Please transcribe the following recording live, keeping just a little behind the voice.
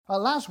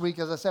Last week,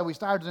 as I said, we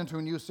started into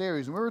a new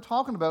series, and we were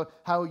talking about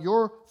how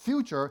your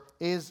future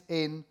is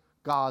in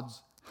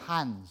God's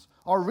hands.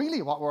 Or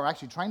really, what we're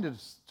actually trying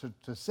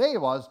to say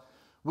was,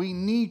 we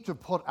need to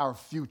put our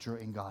future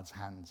in God's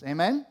hands.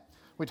 Amen?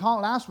 We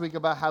talked last week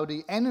about how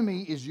the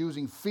enemy is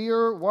using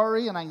fear,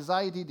 worry, and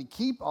anxiety to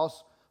keep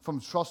us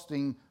from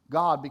trusting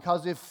God.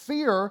 Because if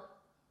fear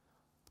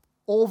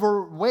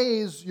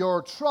overweighs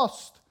your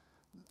trust,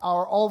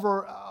 or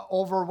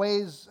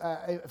overweighs,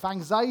 if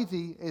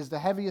anxiety is the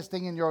heaviest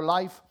thing in your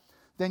life,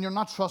 then you're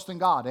not trusting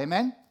God.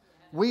 Amen?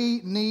 We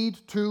need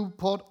to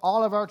put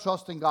all of our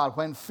trust in God.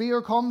 When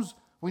fear comes,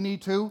 we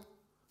need to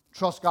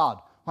trust God.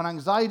 When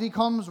anxiety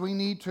comes, we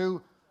need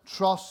to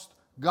trust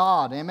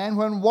God. Amen?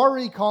 When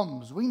worry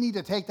comes, we need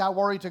to take that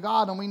worry to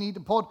God, and we need to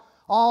put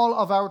all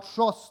of our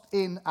trust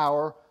in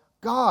our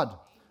God.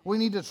 We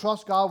need to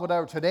trust God with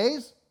our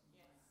todays,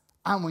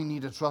 and we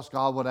need to trust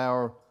God with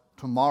our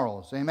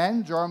tomorrows.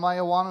 Amen?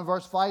 Jeremiah 1 and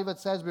verse 5, it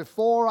says,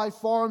 "Before I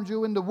formed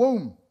you in the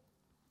womb,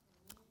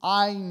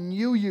 I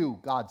knew you,"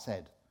 God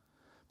said.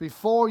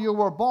 "Before you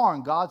were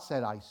born," God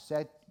said, "I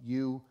set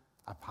you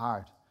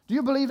apart." Do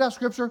you believe that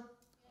scripture?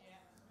 Yeah.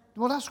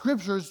 Well, that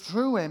scripture is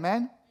true,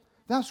 amen?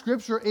 That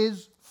scripture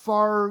is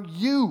for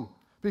you.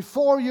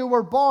 Before you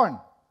were born,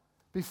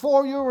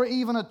 before you were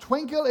even a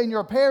twinkle in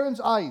your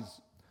parents'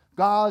 eyes,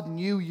 God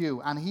knew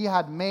you, and He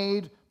had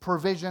made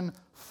provision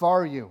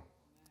for you.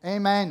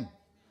 Amen.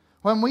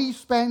 When we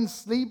spend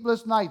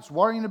sleepless nights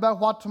worrying about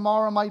what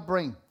tomorrow might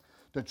bring,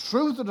 the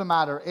truth of the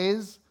matter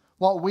is,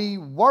 what we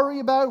worry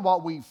about,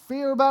 what we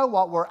fear about,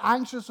 what we're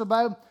anxious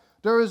about,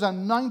 there is a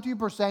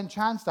 90%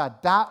 chance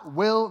that that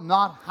will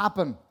not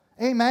happen.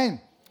 Amen.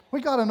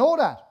 We got to know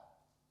that.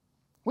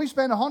 We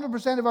spend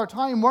 100% of our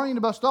time worrying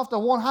about stuff that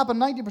won't happen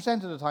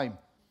 90% of the time.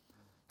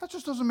 That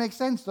just doesn't make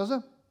sense, does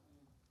it?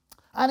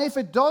 And if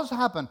it does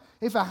happen,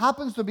 if it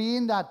happens to be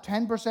in that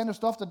 10% of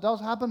stuff that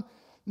does happen,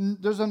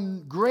 there's a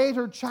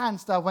greater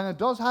chance that when it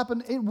does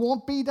happen, it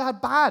won't be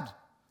that bad.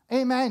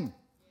 Amen.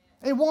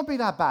 It won't be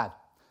that bad.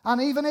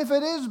 And even if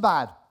it is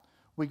bad,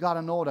 we got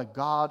to know that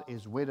God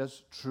is with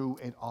us through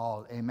it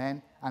all.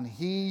 Amen. And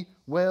He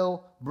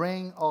will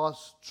bring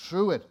us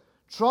through it.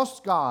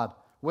 Trust God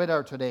with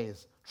our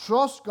todays.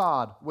 Trust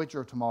God with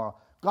your tomorrow.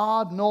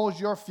 God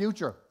knows your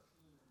future.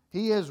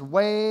 He is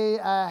way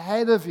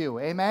ahead of you.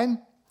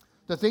 Amen.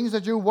 The things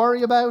that you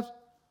worry about,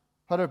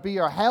 whether it be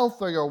your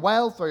health or your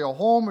wealth or your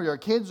home or your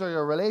kids or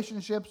your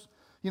relationships,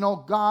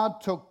 God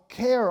took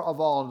care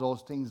of all of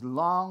those things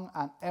long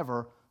and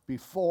ever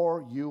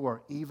before you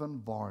were even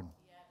born.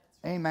 Yeah,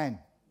 right. Amen.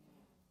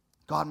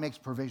 God makes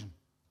provision.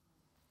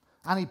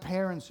 Any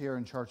parents here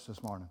in church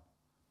this morning?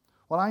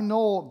 Well, I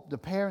know the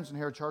parents in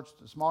here at church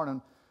this morning,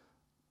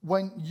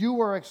 when you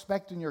were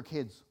expecting your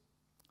kids,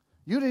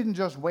 you didn't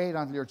just wait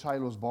until your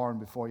child was born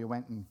before you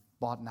went and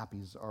bought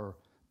nappies or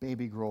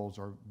baby grows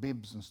or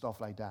bibs and stuff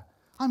like that.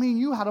 I mean,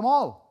 you had them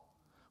all.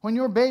 When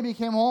your baby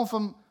came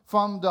home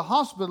from the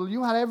hospital,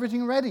 you had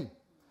everything ready.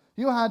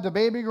 You had the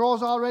baby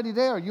grows already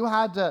there. You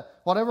had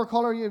whatever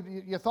color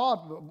you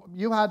thought.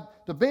 You had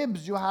the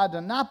bibs, you had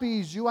the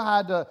nappies, you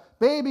had the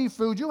baby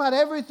food. You had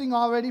everything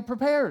already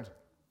prepared.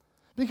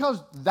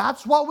 Because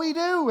that's what we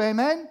do,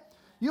 amen?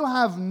 You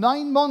have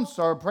 9 months,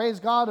 or praise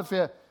God, if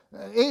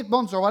 8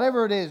 months or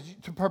whatever it is,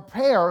 to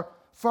prepare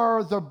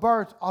for the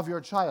birth of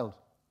your child.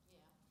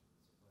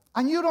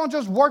 And you don't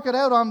just work it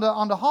out on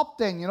the hop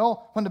then,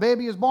 when the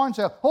baby is born,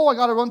 say, oh, I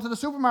got to run to the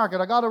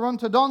supermarket, I got to run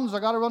to Dunn's, I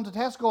got to run to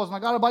Tesco's, and I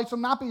got to buy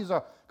some nappies,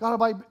 or got to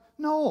buy...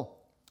 No,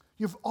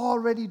 you've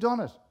already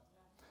done it.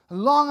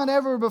 Long and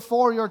ever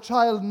before your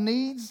child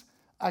needs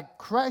a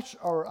creche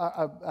or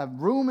a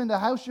room in the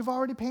house, you've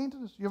already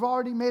painted it. You've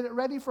already made it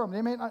ready for them.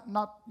 They may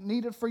not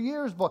need it for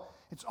years, but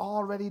it's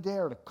already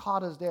there. The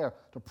cot is there.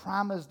 The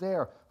pram is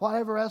there.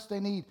 Whatever else they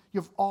need,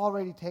 you've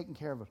already taken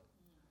care of it.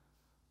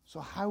 So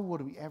how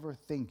would we ever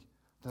think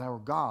that our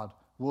God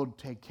would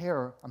take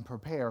care and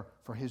prepare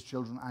for His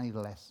children any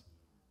less?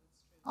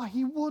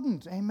 He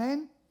wouldn't,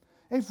 amen?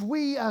 If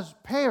we as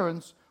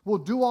parents will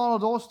do all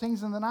of those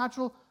things in the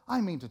natural,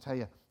 I mean to tell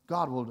you,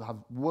 God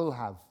will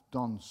have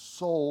done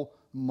so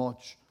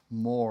much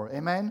more,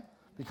 amen?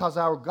 Because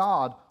our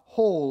God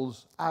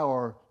holds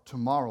our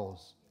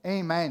tomorrows,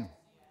 amen?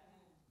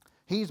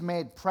 He's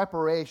made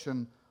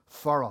preparation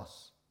for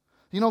us.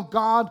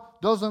 God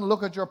doesn't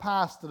look at your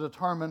past to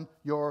determine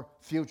your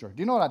future.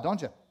 Do you know that,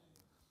 don't you?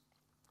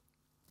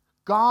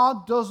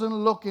 God doesn't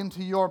look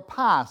into your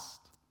past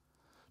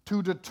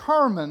to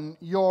determine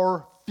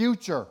your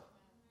future.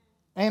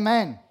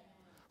 Amen.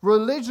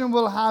 Religion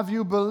will have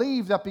you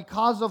believe that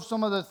because of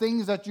some of the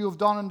things that you've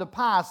done in the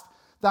past,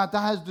 that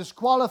has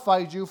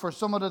disqualified you for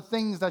some of the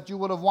things that you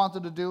would have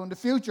wanted to do in the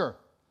future.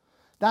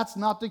 That's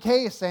not the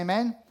case,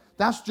 amen?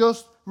 That's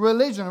just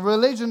religion.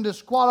 Religion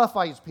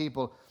disqualifies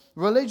people.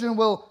 Religion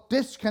will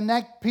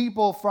disconnect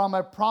people from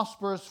a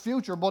prosperous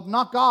future, but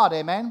not God,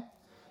 amen?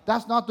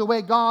 That's not the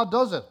way God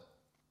does it.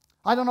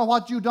 I don't know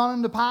what you've done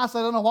in the past.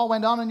 I don't know what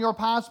went on in your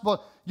past,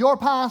 but your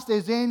past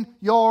is in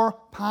your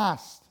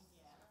past.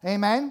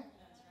 Amen?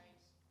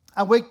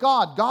 And with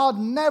God, God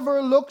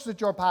never looks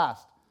at your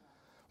past.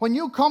 When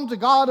you come to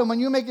God and when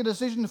you make a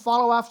decision to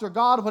follow after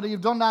God, whether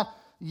you've done that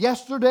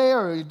yesterday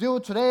or you do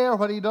it today or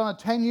whether you've done it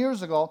 10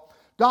 years ago,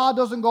 God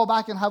doesn't go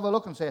back and have a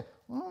look and say,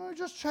 well, let me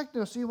just check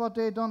to see what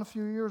they'd done a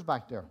few years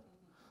back there.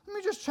 Let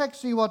me just check,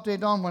 see what they'd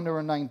done when they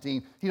were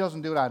 19. He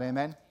doesn't do that,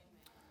 amen?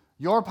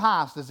 Your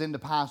past is in the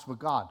past with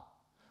God.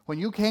 When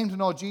you came to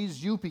know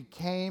Jesus, you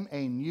became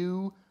a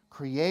new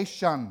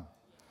creation.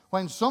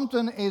 When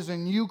something is a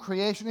new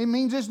creation, it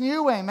means it's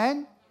new,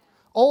 amen?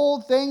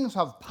 Old things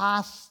have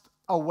passed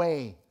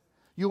away.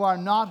 You are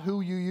not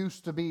who you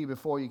used to be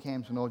before you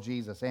came to know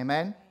Jesus,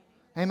 amen?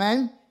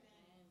 Amen?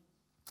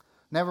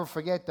 Never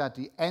forget that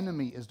the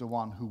enemy is the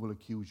one who will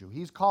accuse you.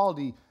 He's called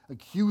the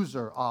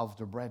accuser of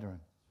the brethren.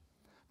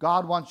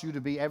 God wants you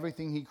to be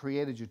everything he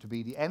created you to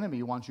be. The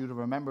enemy wants you to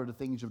remember the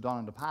things you've done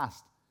in the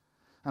past.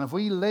 And if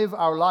we live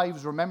our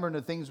lives remembering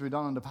the things we've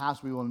done in the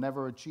past, we will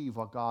never achieve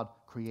what God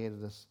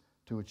created us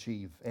to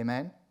achieve.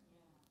 Amen?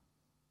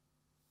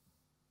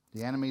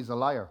 The enemy is a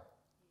liar.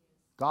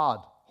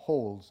 God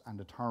holds and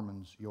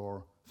determines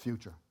your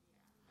future.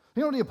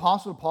 You know the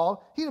Apostle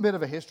Paul, he had a bit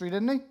of a history,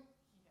 didn't he?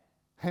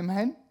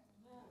 Amen?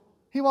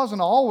 He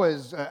wasn't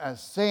always a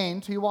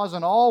saint. He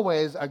wasn't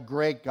always a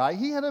great guy.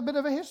 He had a bit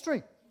of a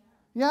history.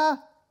 Yeah.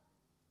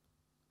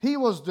 He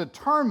was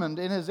determined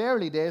in his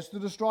early days to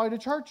destroy the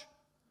church.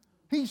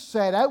 He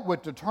set out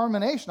with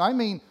determination. I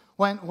mean,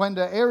 when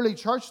the early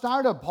church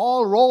started,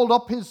 Paul rolled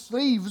up his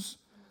sleeves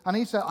and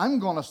he said, I'm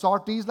going to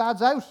sort these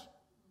lads out.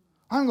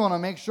 I'm going to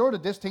make sure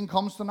that this thing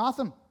comes to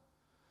nothing.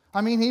 I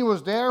mean, he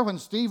was there when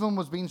Stephen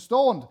was being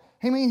stoned.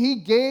 I mean, he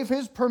gave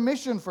his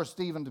permission for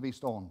Stephen to be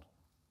stoned.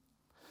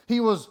 He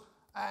was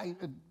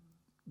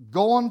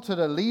going to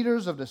the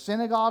leaders of the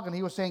synagogue and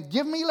he was saying,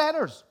 give me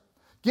letters.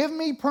 Give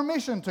me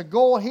permission to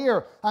go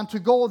here and to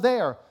go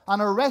there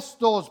and arrest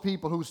those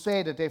people who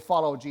say that they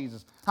follow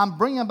Jesus and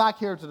bring them back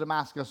here to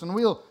Damascus and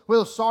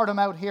we'll sort them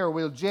out here.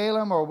 We'll jail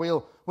them or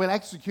we'll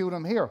execute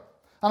them here.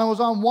 And it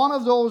was on one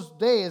of those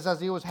days as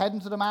he was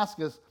heading to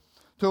Damascus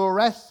to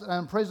arrest and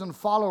imprison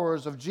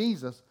followers of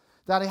Jesus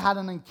that he had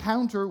an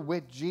encounter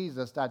with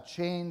Jesus that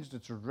changed the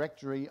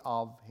trajectory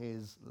of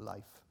his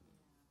life.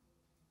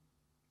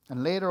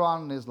 And later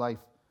on in his life,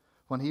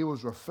 when he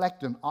was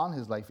reflecting on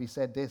his life, he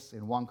said this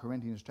in 1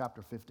 Corinthians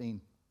chapter 15.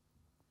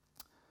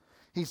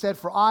 He said,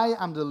 for I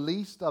am the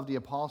least of the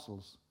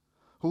apostles,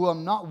 who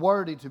am not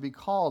worthy to be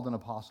called an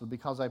apostle,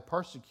 because I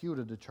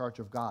persecuted the church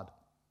of God.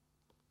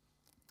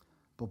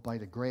 But by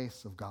the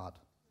grace of God,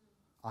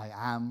 I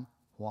am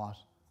what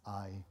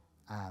I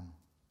am.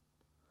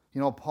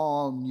 You know,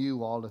 Paul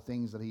knew all the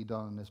things that he'd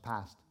done in his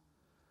past.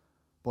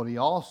 But he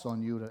also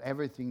knew that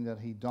everything that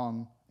he'd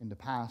done in the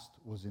past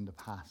was in the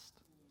past.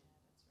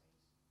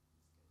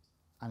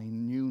 And he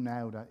knew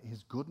now that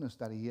his goodness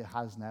that he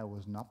has now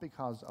was not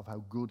because of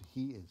how good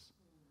he is.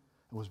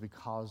 It was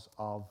because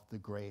of the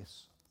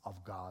grace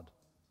of God.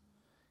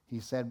 He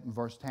said in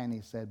verse 10,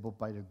 he said, but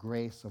by the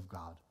grace of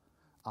God,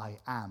 I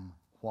am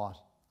what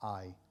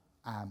I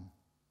am.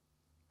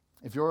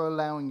 If you're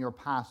allowing your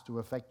past to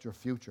affect your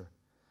future,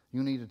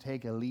 you need to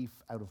take a leaf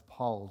out of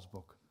Paul's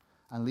book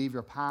and leave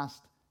your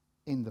past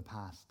in the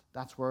past.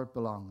 That's where it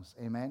belongs.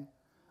 Amen?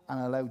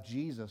 And allow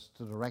Jesus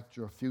to direct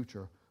your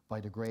future by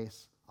the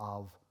grace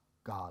of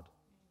God.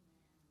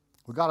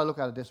 We've got to look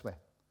at it this way.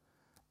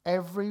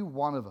 Every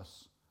one of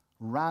us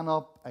ran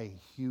up a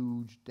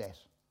huge debt.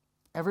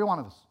 Every one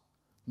of us.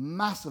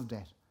 Massive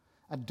debt.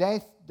 A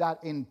debt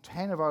that in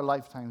 10 of our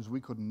lifetimes we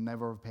could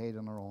never have paid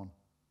on our own.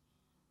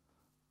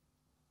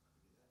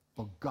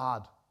 But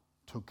God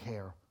took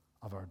care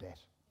of our debt.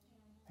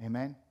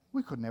 Amen?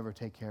 We could never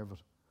take care of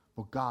it.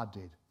 But God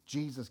did.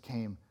 Jesus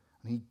came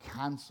and he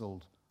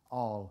canceled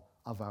all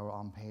of our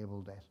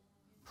unpayable debt.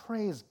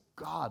 Praise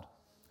God.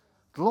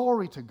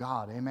 Glory to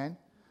God, amen.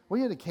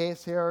 We had a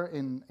case here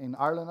in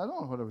Ireland, I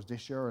don't know whether it was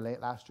this year or late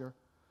last year,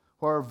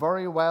 where a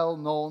very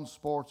well-known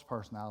sports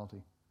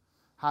personality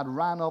had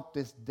ran up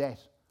this debt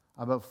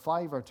about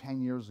 5 or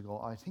 10 years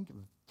ago. I think it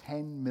was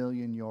 10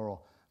 million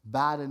euro,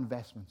 bad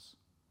investments.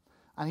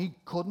 And he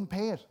couldn't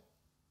pay it.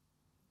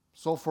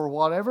 So for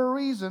whatever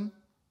reason,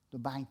 the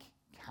bank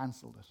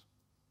cancelled it.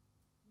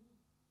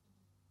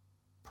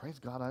 Praise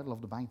God, I'd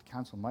love the bank to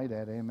cancel my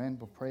debt, amen,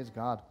 but praise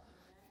God.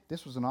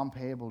 This was an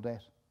unpayable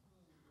debt.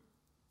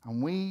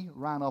 And we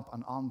ran up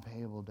an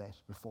unpayable debt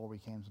before we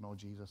came to know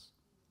Jesus.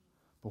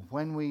 But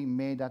when we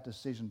made that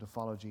decision to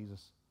follow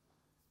Jesus,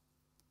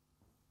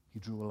 he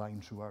drew a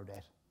line through our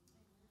debt.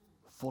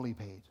 Fully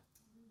paid.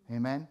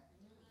 Amen?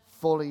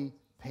 Fully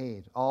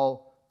paid.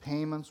 All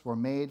payments were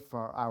made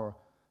for our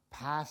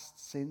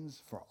past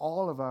sins, for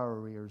all of our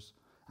arrears,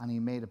 and he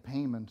made a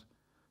payment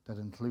that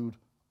include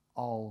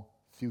all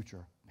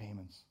future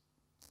payments.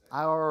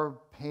 Our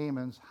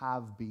payments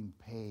have been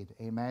paid.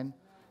 Amen?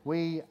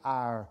 We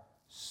are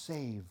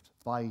saved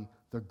by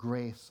the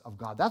grace of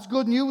God. That's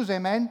good news,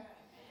 amen?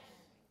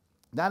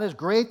 That is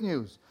great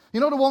news. You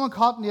know the woman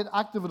caught in the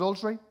act of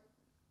adultery?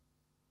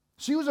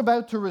 She was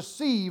about to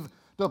receive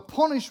the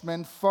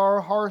punishment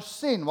for her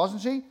sin,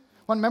 wasn't she?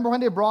 Remember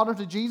when they brought her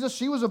to Jesus?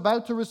 She was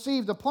about to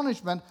receive the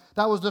punishment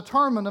that was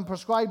determined and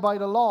prescribed by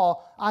the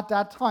law at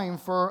that time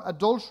for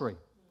adultery.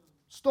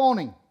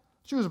 Stoning.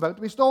 She was about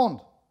to be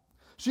stoned.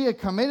 She had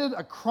committed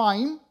a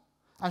crime,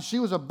 and she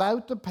was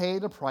about to pay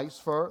the price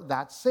for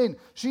that sin.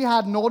 She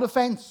had no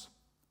defense.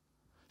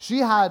 She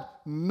had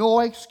no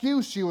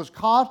excuse. She was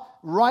caught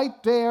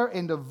right there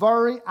in the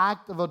very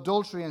act of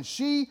adultery, and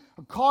she,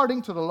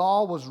 according to the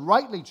law, was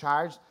rightly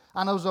charged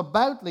and was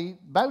about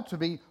to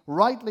be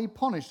rightly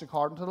punished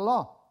according to the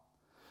law.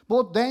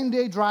 But then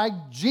they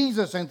dragged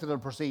Jesus into the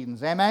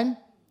proceedings. Amen?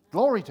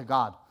 Glory to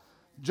God.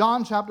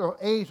 John chapter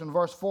 8 and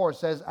verse 4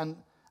 says,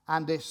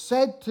 And they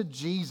said to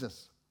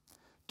Jesus,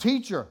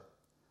 Teacher,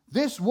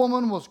 this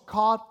woman was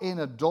caught in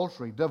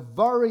adultery, the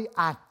very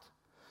act.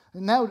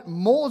 Now,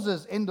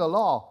 Moses in the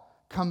law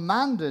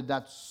commanded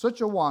that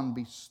such a one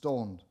be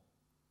stoned.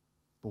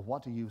 But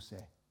what do you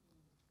say?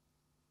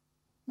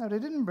 Now, they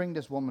didn't bring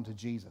this woman to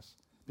Jesus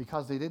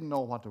because they didn't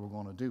know what they were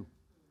going to do.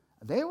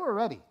 They were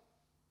ready.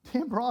 They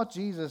brought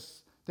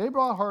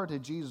her to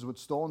Jesus with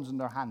stones in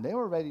their hand. They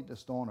were ready to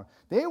stone her.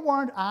 They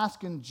weren't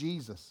asking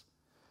Jesus,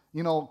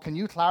 can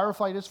you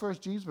clarify this for us,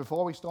 Jesus,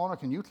 before we stone her?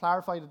 Can you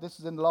clarify that this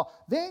is in the law?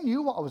 They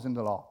knew what was in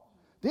the law.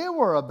 They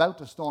were about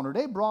to stone her.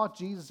 They brought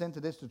Jesus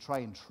into this to try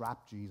and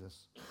trap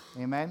Jesus.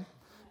 Amen?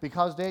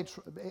 Because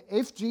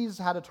if Jesus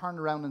had turned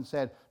around and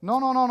said,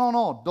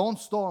 no, don't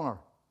stone her.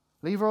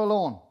 Leave her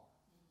alone.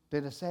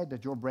 They'd have said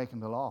that you're breaking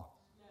the law.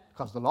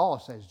 Because the law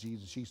says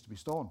she's to be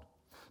stoned.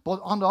 But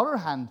on the other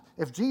hand,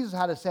 if Jesus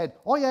had said,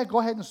 oh yeah, go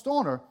ahead and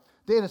stone her,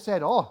 they'd have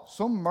said, oh,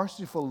 some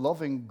merciful,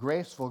 loving,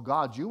 graceful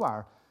God you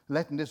are,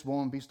 letting this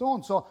woman be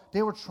stoned. So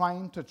they were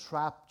trying to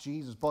trap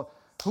Jesus. But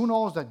who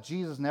knows that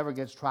Jesus never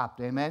gets trapped?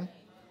 Amen?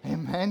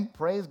 Amen.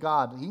 Praise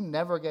God. He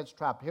never gets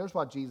trapped. Here's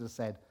what Jesus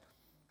said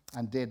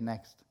and did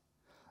next.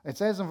 It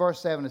says in verse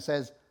 7, it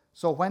says,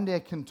 So when they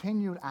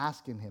continued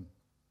asking him,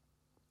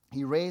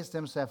 he raised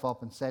himself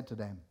up and said to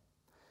them,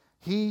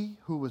 He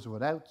who was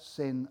without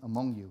sin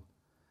among you,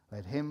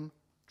 let him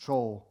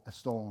throw a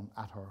stone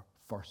at her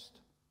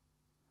first.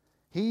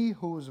 He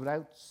who is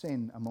without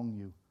sin among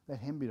you, let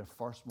him be the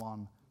first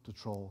one to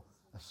throw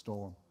a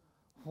stone.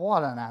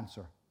 What an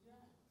answer.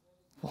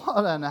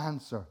 What an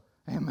answer.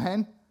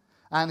 Amen.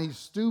 And he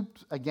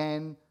stooped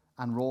again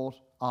and wrote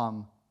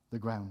on the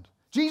ground.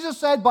 Jesus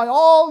said, by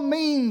all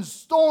means,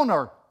 stone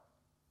her.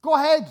 Go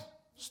ahead,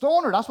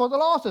 stone her. That's what the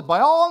law said.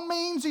 By all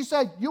means, he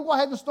said, you go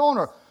ahead and stone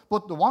her.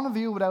 But the one of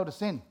you without a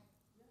sin,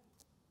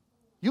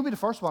 you be the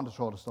first one to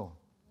throw the stone.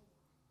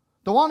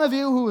 The one of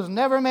you who has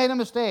never made a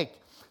mistake,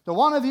 the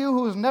one of you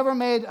who has never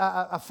made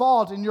a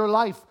fault in your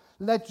life,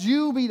 let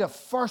you be the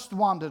first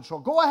one to throw.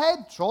 Go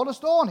ahead, throw the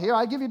stone. Here,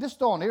 I give you this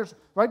stone. Here's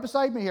right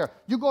beside me here.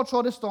 You go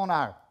throw this stone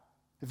at her.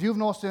 If you have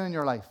no sin in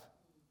your life.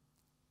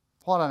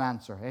 What an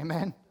answer.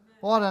 Amen.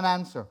 What an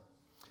answer.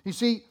 You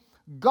see,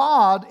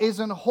 God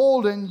isn't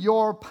holding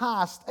your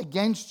past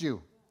against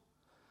you.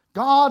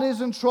 God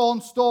isn't throwing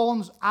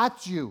stones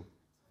at you.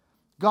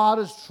 God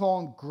is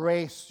throwing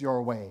grace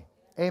your way.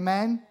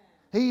 Amen.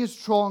 He is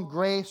throwing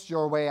grace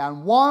your way.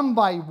 And one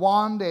by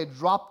one, they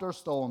dropped their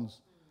stones.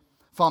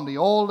 From the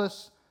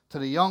oldest to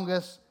the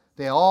youngest,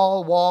 they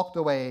all walked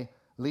away,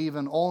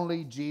 leaving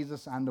only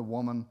Jesus and the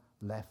woman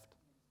left.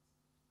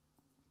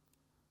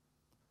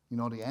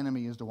 The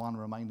enemy is the one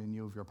reminding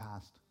you of your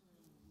past.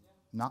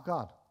 Not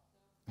God.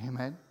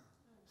 Amen.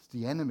 It's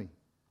the enemy.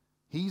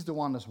 He's the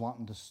one that's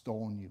wanting to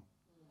stone you.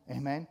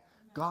 Amen.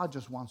 God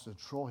just wants to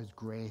throw his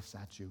grace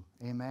at you.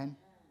 Amen.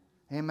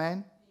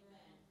 Amen.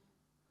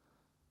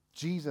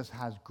 Jesus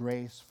has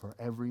grace for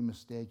every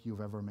mistake you've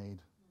ever made.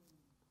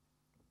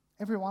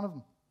 Every one of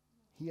them.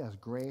 He has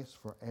grace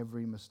for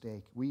every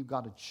mistake. We've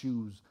got to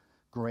choose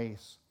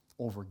grace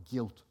over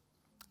guilt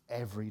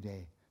every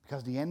day.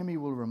 Because the enemy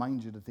will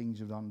remind you the things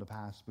you've done in the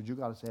past. But you've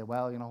got to say,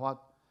 well, you know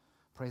what?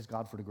 Praise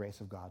God for the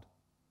grace of God.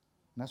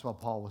 And that's what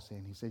Paul was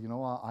saying. He said, you know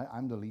what?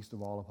 I'm the least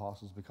of all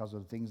apostles because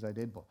of the things I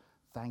did. But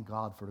thank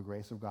God for the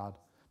grace of God.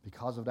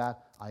 Because of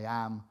that, I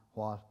am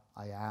what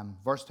I am.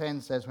 Verse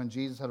 10 says, when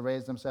Jesus had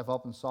raised himself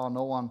up and saw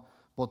no one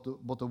but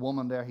the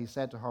woman there, he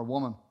said to her,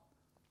 Woman,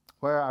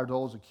 where are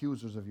those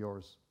accusers of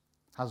yours?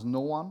 Has no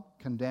one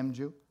condemned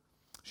you?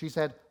 She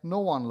said, No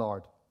one,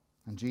 Lord.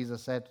 And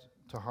Jesus said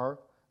to her,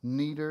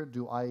 Neither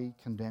do I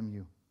condemn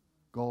you.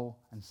 Go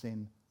and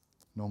sin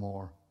no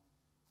more.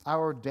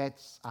 Our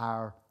debts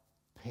are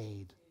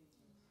paid.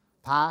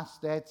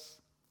 Past debts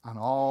and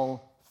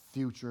all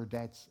future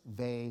debts,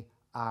 they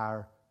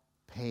are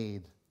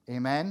paid.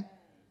 Amen?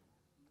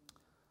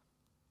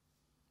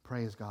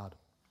 Praise God.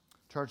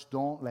 Church,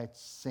 don't let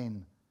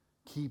sin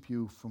keep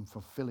you from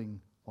fulfilling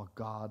what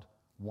God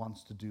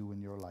wants to do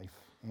in your life.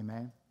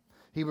 Amen?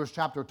 Hebrews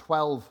chapter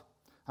 12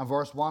 and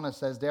verse 1, it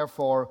says,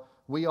 Therefore,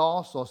 we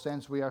also,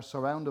 since we are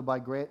surrounded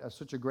by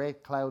such a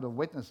great cloud of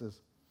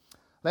witnesses,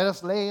 let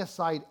us lay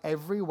aside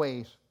every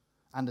weight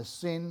and the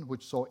sin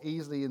which so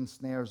easily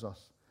ensnares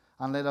us,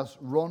 and let us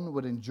run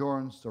with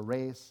endurance the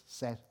race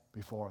set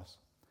before us.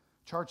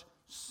 Church,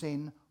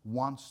 sin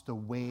wants to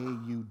weigh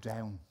you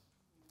down.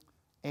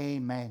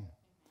 Amen.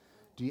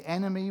 The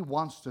enemy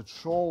wants to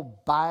throw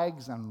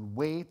bags and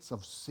weights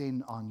of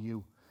sin on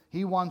you.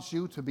 He wants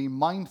you to be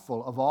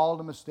mindful of all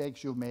the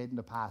mistakes you've made in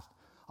the past,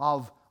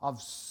 of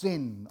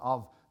sin,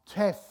 of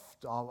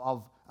theft,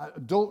 of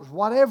adultery,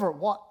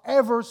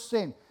 whatever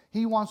sin.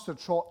 He wants to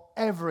throw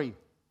every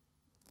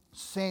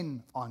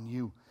sin on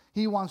you.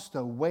 He wants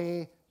to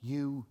weigh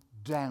you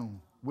down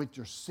with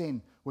your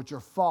sin, with your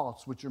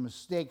faults, with your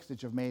mistakes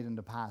that you've made in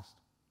the past.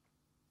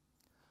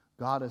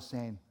 God is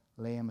saying,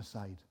 lay him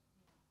aside.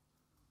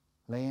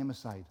 Lay him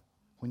aside.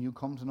 When you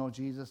come to know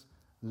Jesus,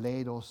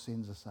 lay those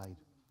sins aside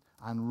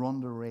and run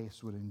the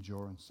race with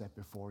endurance set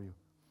before you.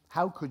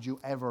 How could you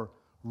ever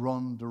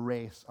run the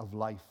race of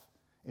life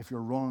if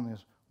you're running it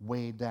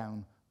weighed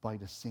down by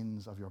the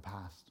sins of your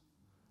past?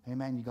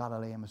 Amen. You got to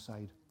lay him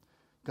aside.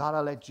 Got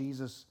to let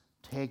Jesus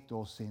take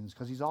those sins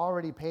because he's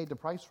already paid the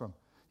price for them.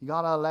 You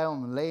got to allow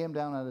him, lay him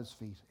down at his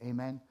feet.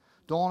 Amen.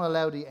 Don't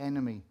allow the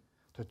enemy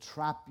to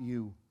trap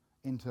you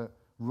into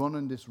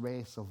running this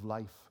race of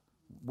life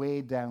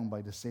weighed down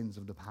by the sins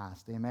of the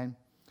past. Amen.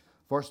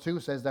 Verse 2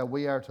 says that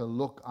we are to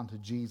look unto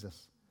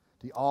Jesus,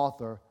 the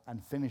author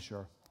and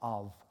finisher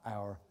of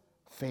our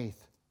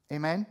faith.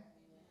 Amen.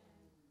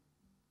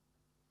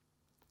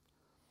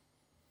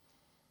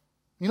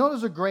 You know,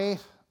 there's a great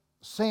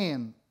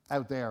saying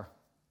out there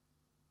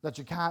that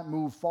you can't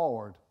move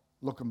forward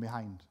looking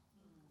behind.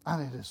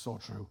 And it is so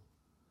true.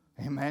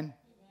 Amen.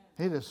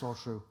 It is so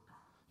true.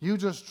 You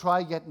just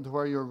try getting to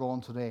where you're going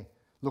today,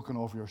 looking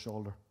over your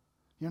shoulder.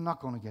 You're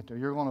not going to get there.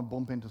 You're going to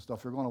bump into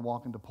stuff. You're going to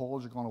walk into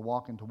poles. You're going to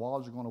walk into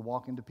walls. You're going to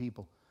walk into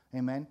people.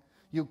 Amen.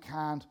 You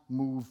can't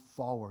move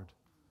forward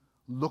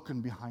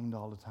looking behind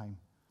all the time.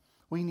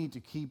 We need to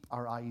keep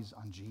our eyes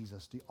on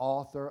Jesus, the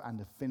author and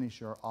the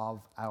finisher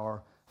of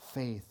our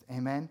faith.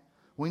 Amen.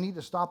 We need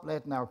to stop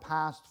letting our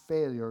past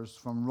failures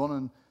from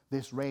running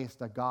this race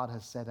that God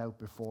has set out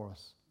before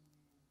us.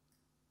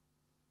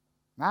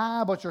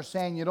 But you're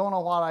saying you don't know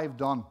what I've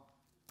done.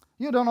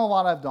 You don't know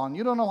what I've done.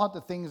 You don't know what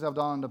the things I've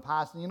done in the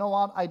past. And you know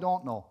what? I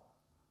don't know.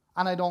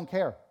 And I don't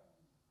care.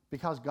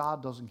 Because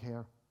God doesn't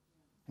care.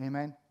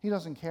 Amen? He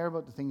doesn't care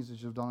about the things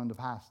that you've done in the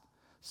past.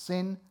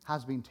 Sin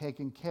has been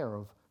taken care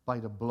of by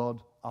the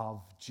blood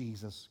of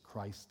Jesus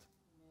Christ.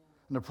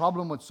 And the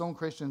problem with some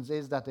Christians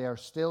is that they are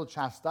still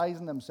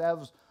chastising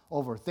themselves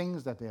over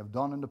things that they have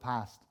done in the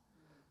past.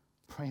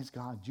 Praise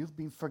God. You've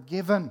been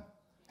forgiven.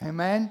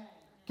 Amen?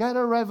 Get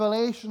a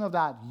revelation of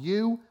that.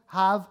 You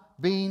have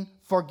been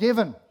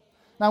forgiven.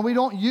 Now, we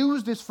don't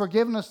use this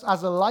forgiveness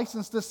as a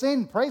license to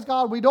sin. Praise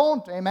God, we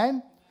don't.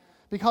 Amen?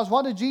 Because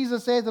what did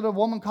Jesus say to the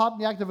woman caught in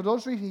the act of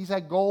adultery? He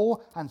said,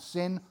 go and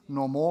sin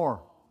no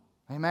more.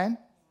 Amen?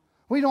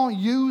 We don't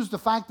use the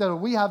fact that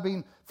we have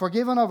been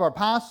forgiven of our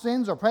past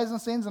sins, our present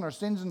sins, and our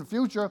sins in the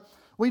future.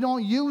 We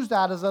don't use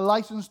that as a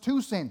license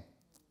to sin.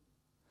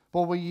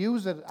 But we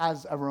use it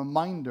as a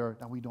reminder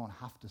that we don't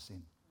have to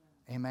sin.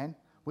 Amen?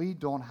 We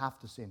don't have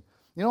to sin.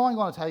 You know, I'm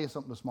going to tell you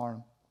something this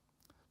morning.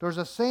 There's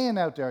a saying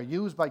out there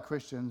used by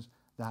Christians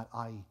that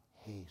I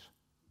hate.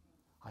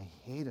 I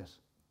hate it.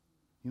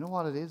 You know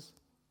what it is?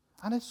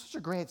 And it's such a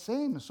great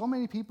saying. So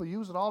many people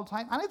use it all the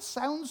time. And it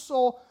sounds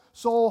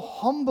so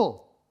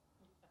humble.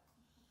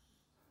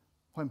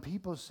 When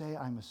people say,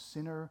 I'm a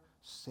sinner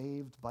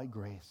saved by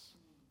grace.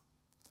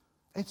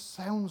 It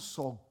sounds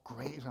so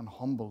great and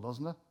humble,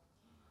 doesn't it?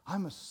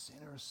 I'm a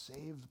sinner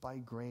saved by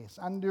grace.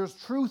 And there's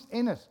truth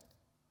in it.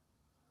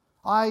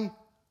 I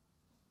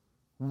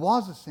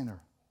was a sinner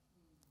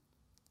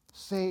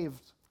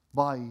saved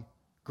by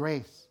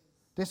grace.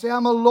 They say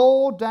I'm a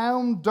low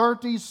down,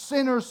 dirty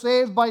sinner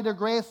saved by the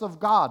grace of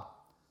God.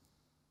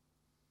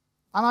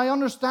 And I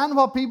understand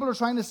what people are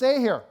trying to say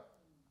here.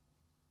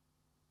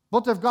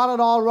 But they've got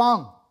it all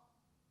wrong.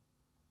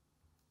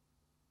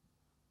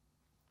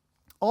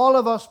 All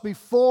of us,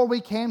 before we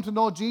came to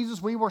know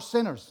Jesus, we were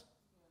sinners.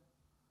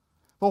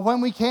 But when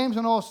we came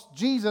to know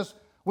Jesus,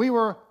 we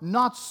were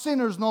not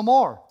sinners no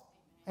more.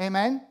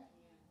 Amen?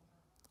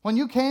 When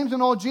you came to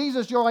know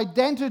Jesus, your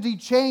identity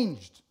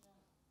changed.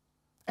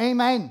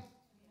 Amen.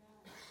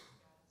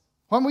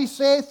 When we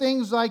say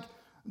things like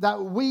that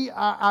we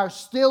are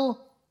still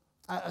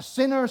a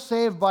sinner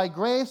saved by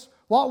grace,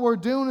 what we're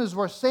doing is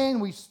we're saying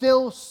we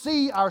still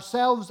see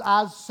ourselves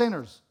as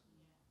sinners.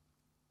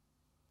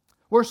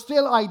 We're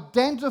still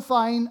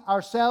identifying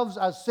ourselves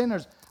as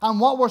sinners. And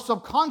what we're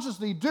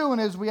subconsciously doing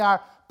is we are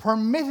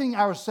permitting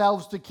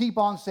ourselves to keep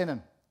on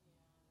sinning.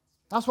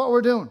 That's what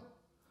we're doing.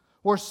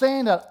 We're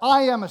saying that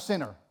I am a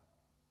sinner.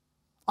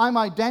 I'm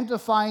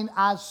identifying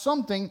as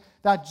something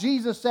that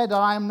Jesus said that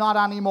I am not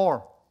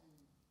anymore.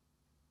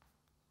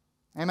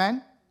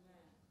 Amen?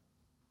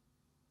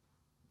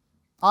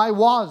 I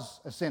was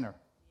a sinner.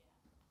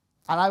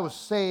 And I was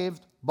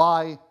saved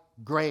by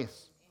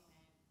grace.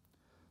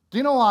 Do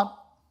you know what?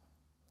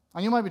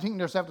 And you might be thinking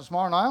to yourself this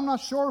morning, I'm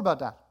not sure about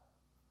that.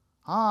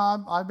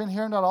 I've been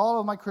hearing that all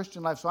of my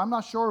Christian life, so I'm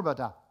not sure about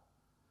that.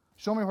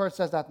 Show me where it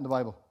says that in the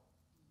Bible.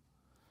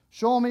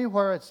 Show me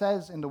where it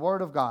says in the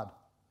Word of God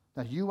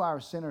that you are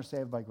a sinner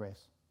saved by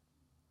grace.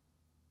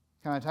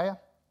 Can I tell you?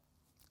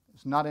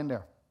 It's not in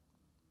there.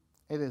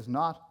 It is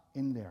not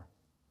in there.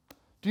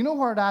 Do you know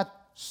where that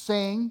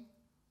saying,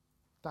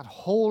 that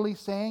holy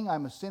saying,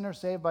 I'm a sinner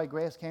saved by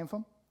grace, came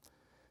from?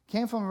 It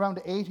came from around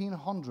the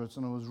 1800s,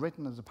 and it was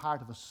written as a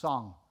part of a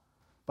song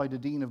by the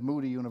dean of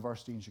Moody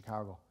University in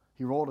Chicago.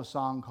 He wrote a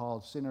song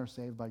called Sinner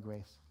Saved by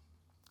Grace,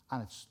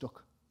 and it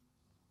stuck.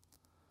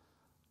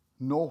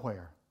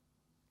 Nowhere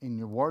in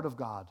your Word of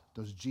God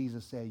does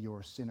Jesus say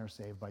you're a sinner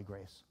saved by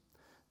grace.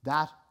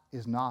 That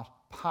is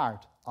not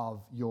part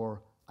of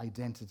your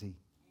identity.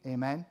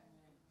 Amen?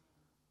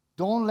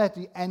 Don't let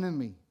the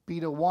enemy be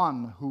the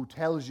one who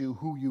tells you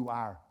who you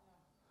are.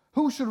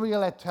 Who should we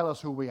let tell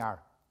us who we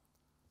are?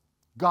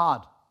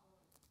 God,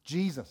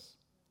 Jesus,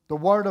 the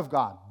Word of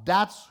God.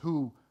 That's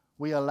who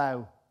we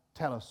allow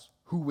tell us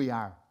who we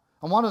are.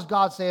 And what does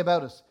God say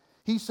about us?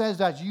 He says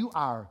that you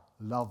are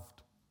loved.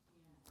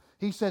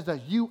 He says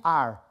that you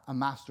are a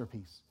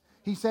masterpiece.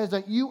 He says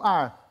that you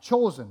are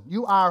chosen.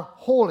 You are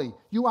holy.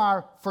 You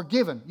are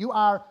forgiven. You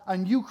are a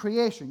new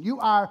creation. You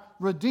are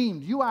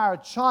redeemed. You are a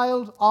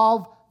child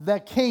of the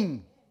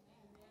King.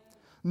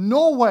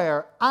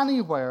 Nowhere,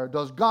 anywhere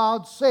does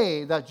God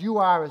say that you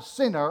are a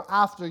sinner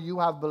after you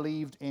have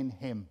believed in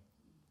Him.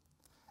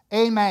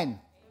 Amen.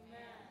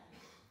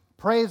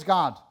 Praise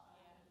God.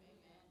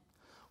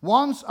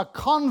 Once a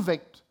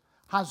convict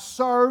has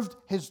served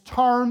his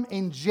term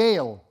in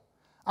jail,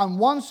 and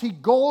once he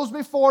goes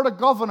before the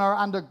governor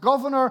and the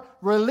governor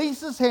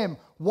releases him,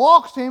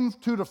 walks him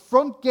to the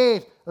front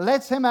gate,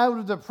 lets him out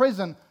of the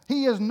prison,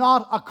 he is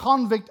not a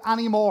convict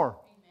anymore.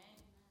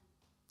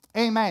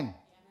 Amen.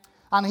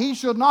 And he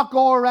should not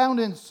go around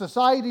in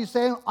society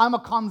saying, I'm a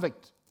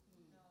convict.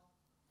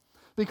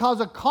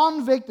 Because a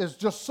convict is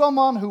just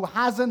someone who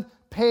hasn't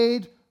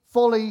paid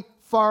fully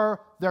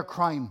for their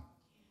crime.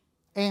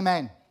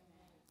 Amen.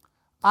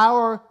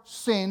 Our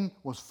sin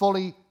was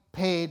fully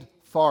paid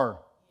for.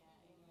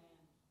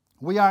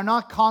 We are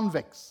not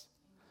convicts,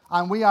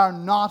 and we are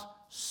not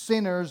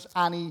sinners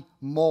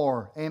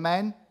anymore.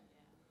 Amen?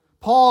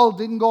 Paul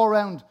didn't go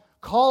around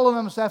calling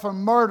himself a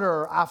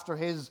murderer after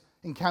his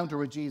encounter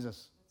with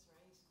Jesus.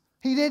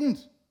 He didn't.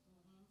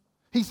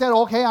 He said,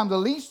 okay, I'm the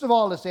least of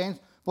all the saints,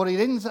 but he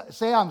didn't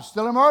say I'm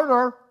still a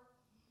murderer.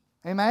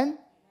 Amen?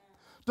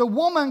 The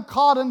woman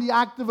caught in the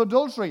act of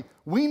adultery,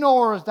 we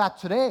know her as that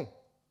today.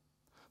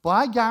 But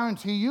I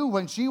guarantee you,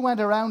 when she went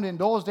around in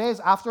those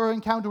days after her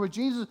encounter with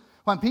Jesus,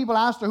 when people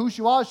asked her who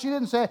she was, she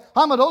didn't say,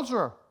 I'm an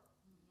adulterer.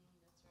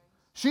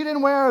 She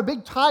didn't wear a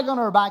big tag on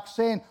her back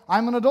saying,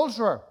 I'm an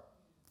adulterer.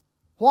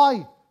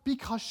 Why?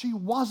 Because she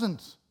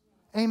wasn't.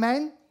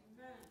 Amen?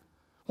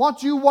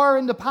 What you were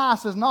in the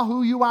past is not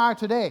who you are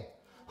today.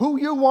 Who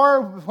you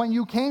were when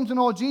you came to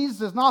know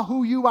Jesus is not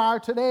who you are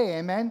today.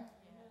 Amen?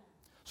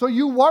 So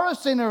you were a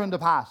sinner in the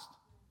past,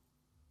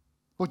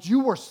 but you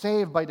were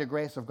saved by the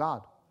grace of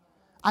God.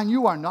 And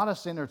you are not a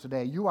sinner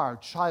today. You are a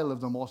child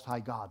of the Most High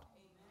God.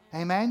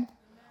 Amen?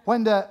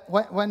 When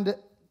the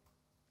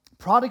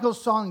prodigal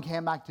son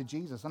came back to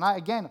Jesus, and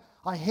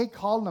I hate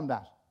calling him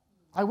that.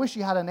 I wish he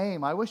had a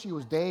name. I wish he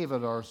was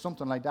David or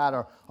something like that,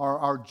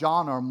 or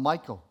John or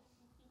Michael.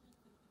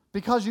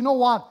 Because you know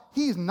what?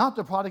 He's not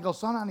the prodigal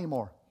son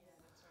anymore.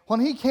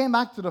 When he came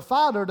back to the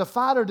father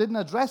didn't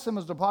address him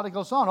as the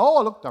prodigal son.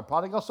 Oh, look, the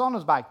prodigal son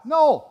is back.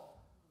 No.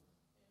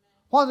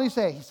 What did he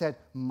say? He said,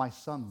 my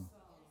son.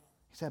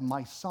 He said,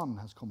 my son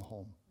has come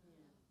home.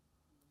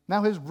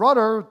 Now his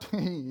brother,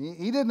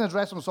 he didn't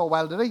address him so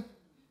well, did he?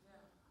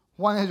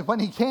 When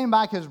he came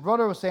back, his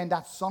brother was saying,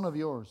 that son of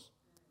yours.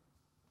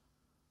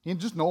 You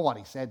just know what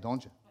he said,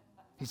 don't you?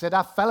 He said,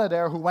 that fella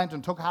there who went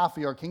and took half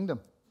of your kingdom,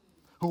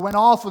 who went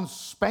off and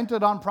spent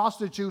it on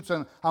prostitutes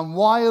and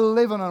wild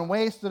living and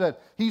wasted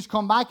it, he's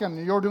come back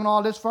and you're doing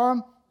all this for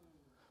him?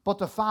 But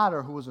the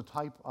father, who was a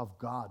type of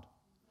God,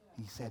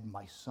 he said,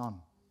 my son,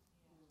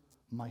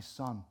 my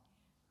son.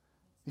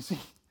 You see,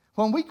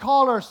 when we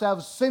call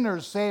ourselves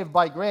sinners saved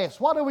by grace,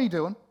 what are we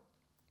doing?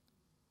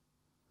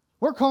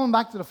 We're coming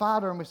back to the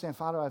Father and we're saying,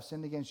 Father, I've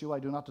sinned against you. I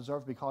do not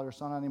deserve to be called your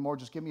son anymore.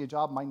 Just give me a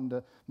job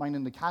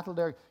minding the cattle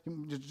there.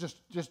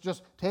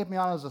 Just take me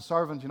on as a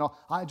servant, you know.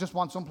 I just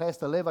want some place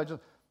to live. And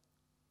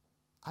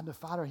the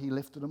Father, he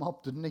lifted him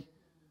up, didn't he?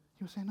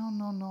 He was saying,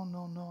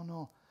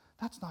 no.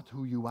 That's not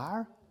who you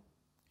are.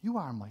 You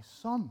are my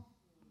son.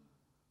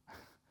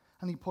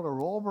 And he put a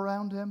robe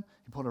around him.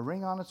 He put a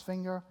ring on his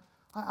finger.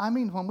 I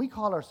mean, when we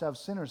call ourselves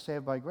sinners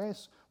saved by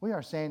grace, we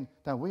are saying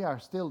that we are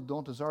still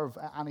don't deserve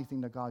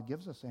anything that God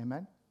gives us.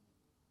 Amen?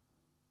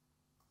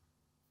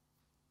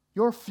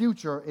 Your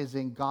future is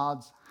in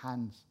God's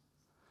hands.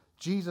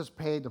 Jesus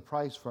paid the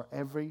price for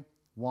every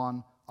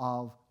one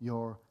of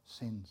your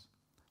sins.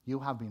 You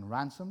have been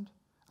ransomed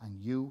and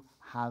you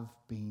have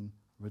been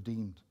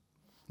redeemed.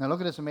 Now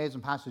look at this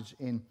amazing passage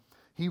in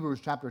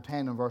Hebrews chapter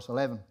 10 and verse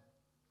 11.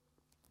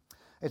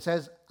 It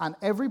says, and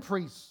every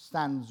priest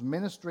stands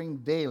ministering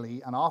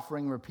daily and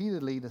offering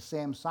repeatedly the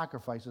same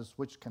sacrifices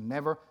which can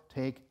never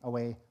take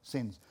away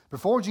sins.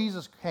 Before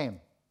Jesus came,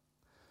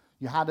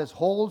 you had this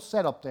whole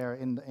setup there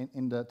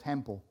in the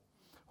temple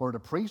where the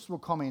priest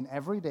would come in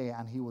every day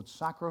and he would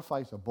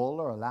sacrifice a bull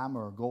or a lamb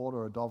or a goat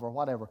or a dove or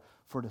whatever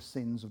for the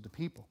sins of the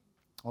people.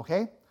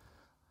 Okay?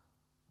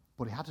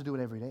 But he had to do it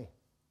every day.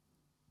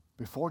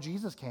 Before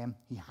Jesus came,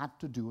 he had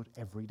to do it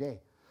every day.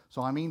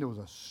 So there was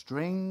a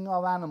string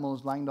of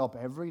animals lined up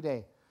every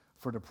day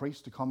for the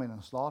priest to come in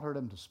and slaughter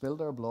them, to spill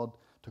their blood,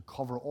 to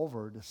cover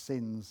over the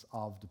sins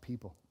of the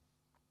people.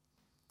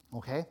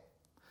 Okay?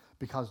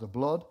 Because the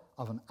blood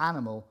of an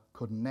animal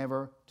could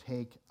never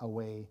take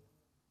away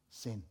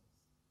sin.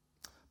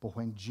 But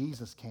when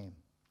Jesus came,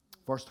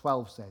 verse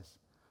 12 says,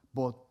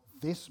 but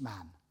this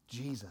man,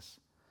 Jesus,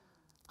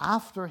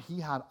 after he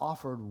had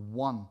offered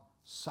one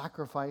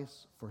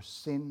sacrifice for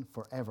sin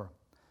forever,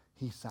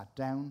 he sat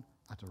down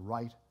at the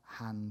right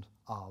hand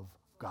of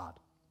God.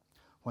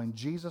 When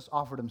Jesus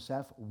offered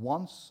himself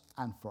once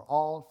and for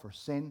all for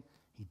sin,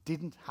 he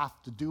didn't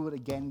have to do it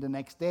again the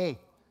next day.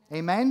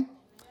 Amen?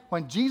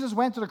 When Jesus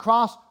went to the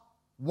cross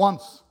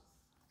once,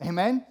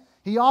 amen,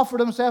 he offered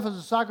himself as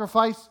a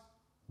sacrifice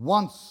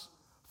once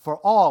for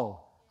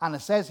all. And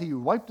it says he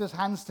wiped his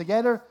hands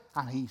together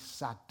and he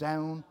sat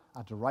down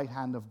at the right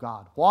hand of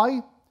God.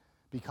 Why?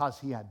 Because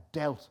he had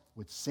dealt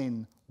with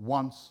sin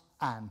once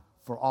and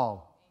for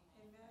all.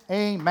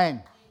 Amen.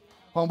 Amen.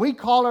 When we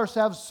call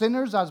ourselves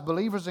sinners as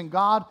believers in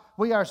God,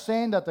 we are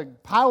saying that the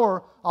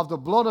power of the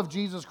blood of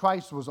Jesus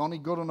Christ was only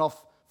good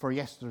enough for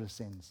yesterday's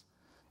sins.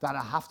 That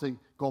I have to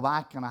go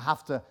back and I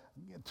have to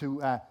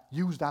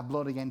use that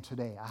blood again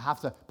today. I have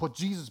to put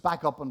Jesus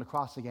back up on the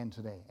cross again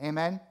today.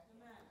 Amen? Amen.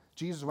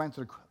 Jesus went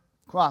to the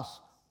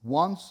cross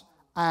once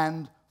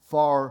and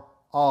for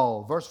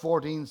all. Verse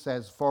 14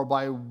 says, for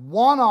by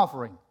one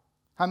offering,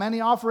 how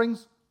many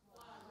offerings?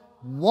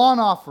 One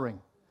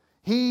offering.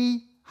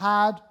 He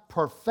had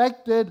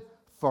perfected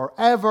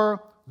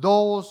forever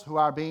those who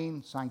are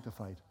being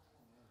sanctified.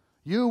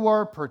 You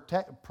were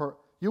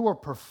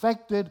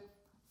perfected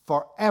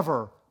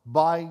forever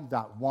by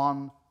that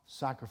one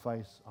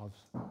sacrifice of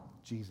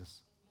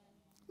Jesus.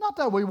 Not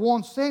that we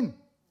won't sin.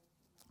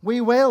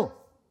 We will.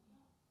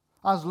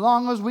 As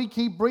long as we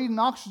keep breathing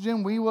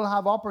oxygen, we will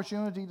have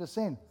opportunity to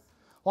sin.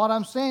 What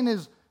I'm saying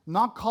is,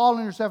 not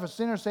calling yourself a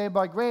sinner saved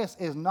by grace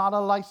is not a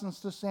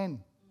license to sin.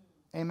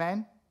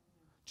 Amen?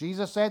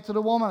 Jesus said to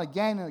the woman,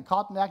 again,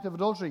 caught in the act of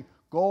adultery,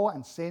 go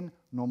and sin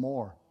no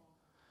more.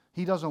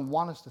 He doesn't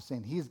want us to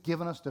sin. He has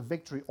given us the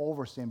victory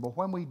over sin. But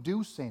when we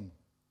do sin,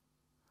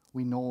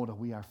 we know that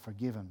we are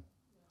forgiven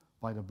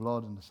by the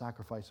blood and the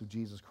sacrifice of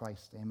Jesus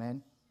Christ.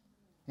 Amen?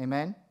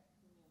 Amen?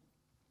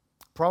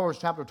 Proverbs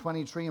chapter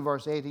 23 and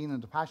verse 18 in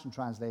the Passion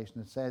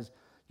Translation, it says,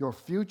 your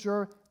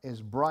future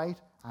is bright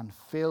and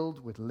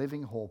filled with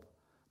living hope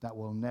that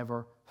will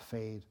never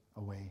fade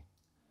away.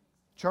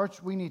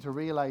 Church, we need to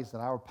realize that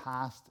our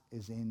past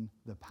is in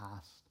the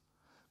past.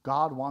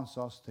 God wants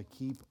us to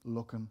keep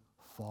looking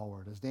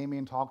forward. As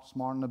Damien talked this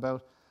morning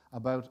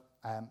about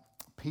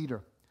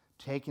Peter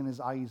taking his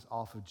eyes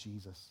off of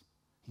Jesus,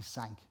 he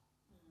sank.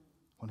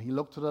 When he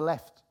looked to the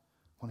left,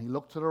 when he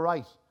looked to the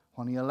right,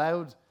 when he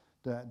allowed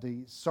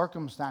the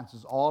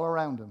circumstances all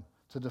around him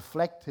to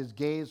deflect his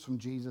gaze from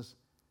Jesus,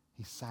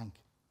 he sank.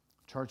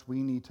 Church,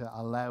 we need to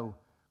allow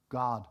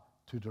God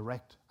to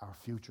direct our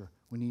future.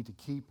 We need to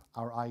keep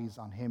our eyes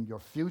on him.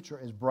 Your future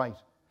is bright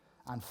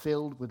and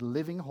filled with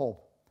living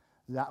hope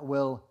that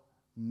will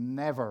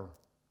never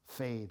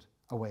fade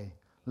away.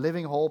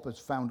 Living hope is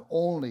found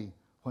only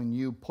when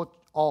you put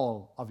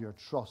all of your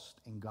trust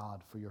in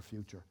God for your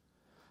future.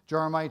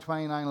 Jeremiah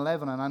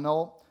 29:11, and I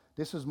know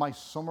this is my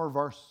summer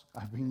verse.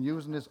 I've been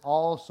using this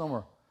all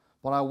summer,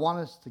 but I want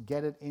us to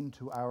get it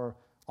into our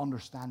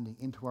understanding,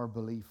 into our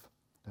belief,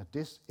 that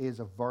this is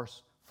a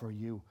verse for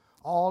you.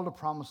 All the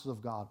promises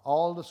of God,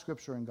 all the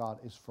scripture in God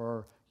is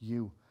for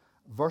you.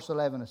 Verse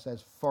 11, it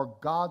says, for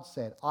God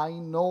said, I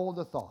know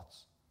the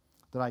thoughts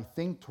that I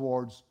think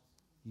towards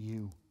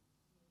you.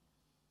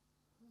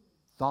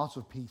 Thoughts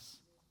of peace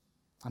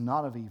and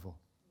not of evil,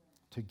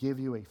 to give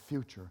you a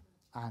future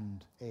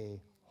and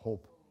a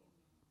hope.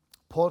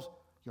 Put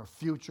your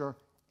future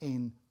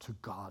into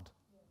God.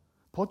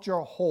 Put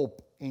your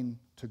hope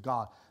into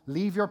God.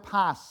 Leave your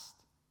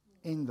past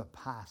in the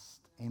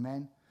past.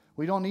 Amen.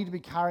 We don't need to be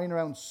carrying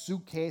around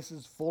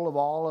suitcases full of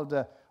all of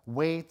the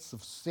weights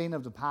of sin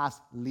of the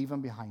past. Leave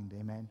them behind.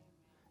 Amen.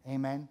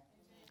 Amen.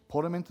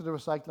 Put them into the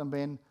recycling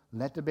bin.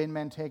 Let the bin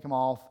men take them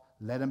off.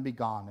 Let them be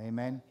gone.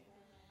 Amen.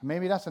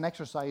 Maybe that's an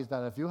exercise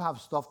that if you have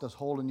stuff that's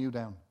holding you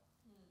down,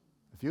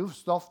 if you have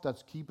stuff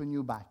that's keeping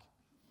you back,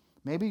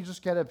 maybe you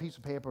just get a piece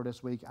of paper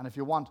this week, and if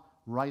you want,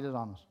 write it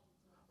on it.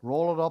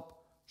 Roll it up,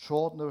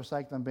 throw it in the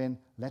recycling bin,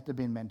 let the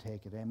bin men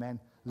take it. Amen.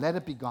 Let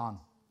it be gone.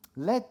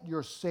 Let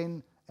your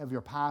sin of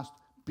your past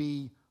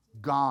be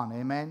gone.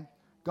 Amen.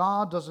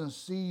 God doesn't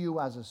see you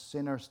as a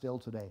sinner still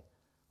today.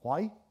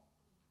 Why?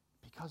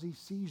 Because he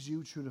sees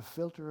you through the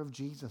filter of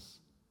Jesus.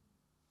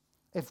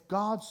 If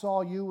God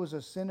saw you as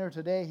a sinner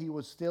today, he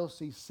would still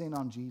see sin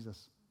on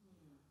Jesus.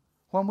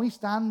 When we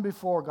stand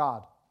before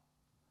God,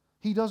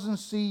 he doesn't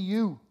see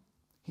you.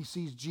 He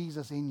sees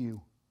Jesus in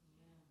you.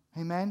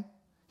 Amen?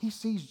 He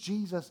sees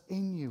Jesus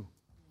in you.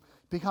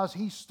 Because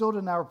he stood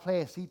in our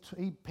place.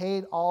 He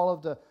paid all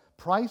of the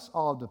price,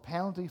 all of the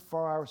penalty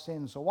for our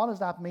sins. So what does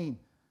that mean?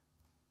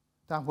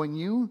 That when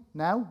you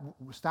now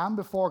stand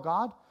before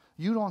God,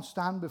 You don't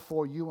stand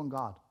before you and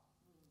God.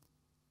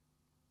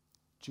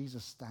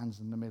 Jesus stands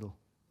in the middle.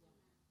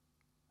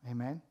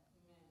 Amen?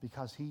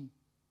 Because he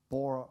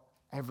bore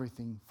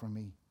everything for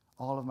me.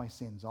 All of my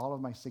sins, all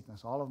of my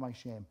sickness, all of my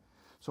shame.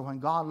 So when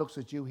God looks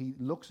at you, he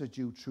looks at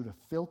you through the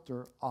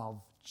filter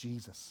of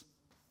Jesus.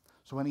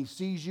 So when he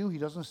sees you, he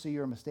doesn't see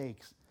your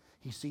mistakes.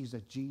 He sees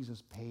that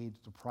Jesus paid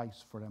the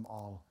price for them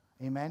all.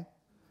 Amen?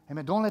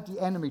 Amen. Don't let the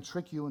enemy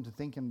trick you into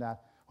thinking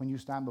that when you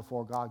stand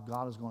before God,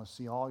 God is going to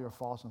see all your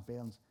faults and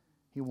failings.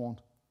 He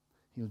won't.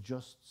 He'll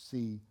just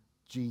see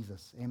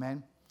Jesus.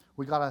 Amen?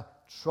 We got to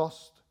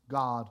trust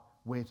God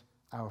with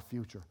our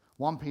future.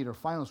 1 Peter,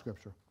 final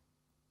scripture,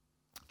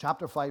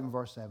 chapter 5 and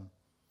verse 7.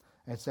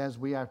 It says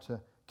we are to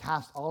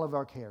cast all of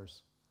our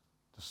cares,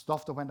 the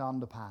stuff that went on in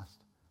the past,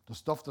 the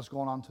stuff that's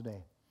going on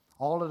today,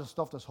 all of the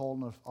stuff that's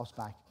holding us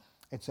back.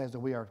 It says that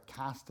we are to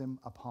cast them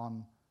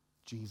upon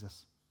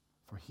Jesus,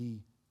 for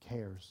he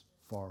cares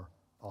for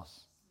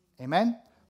us. Amen?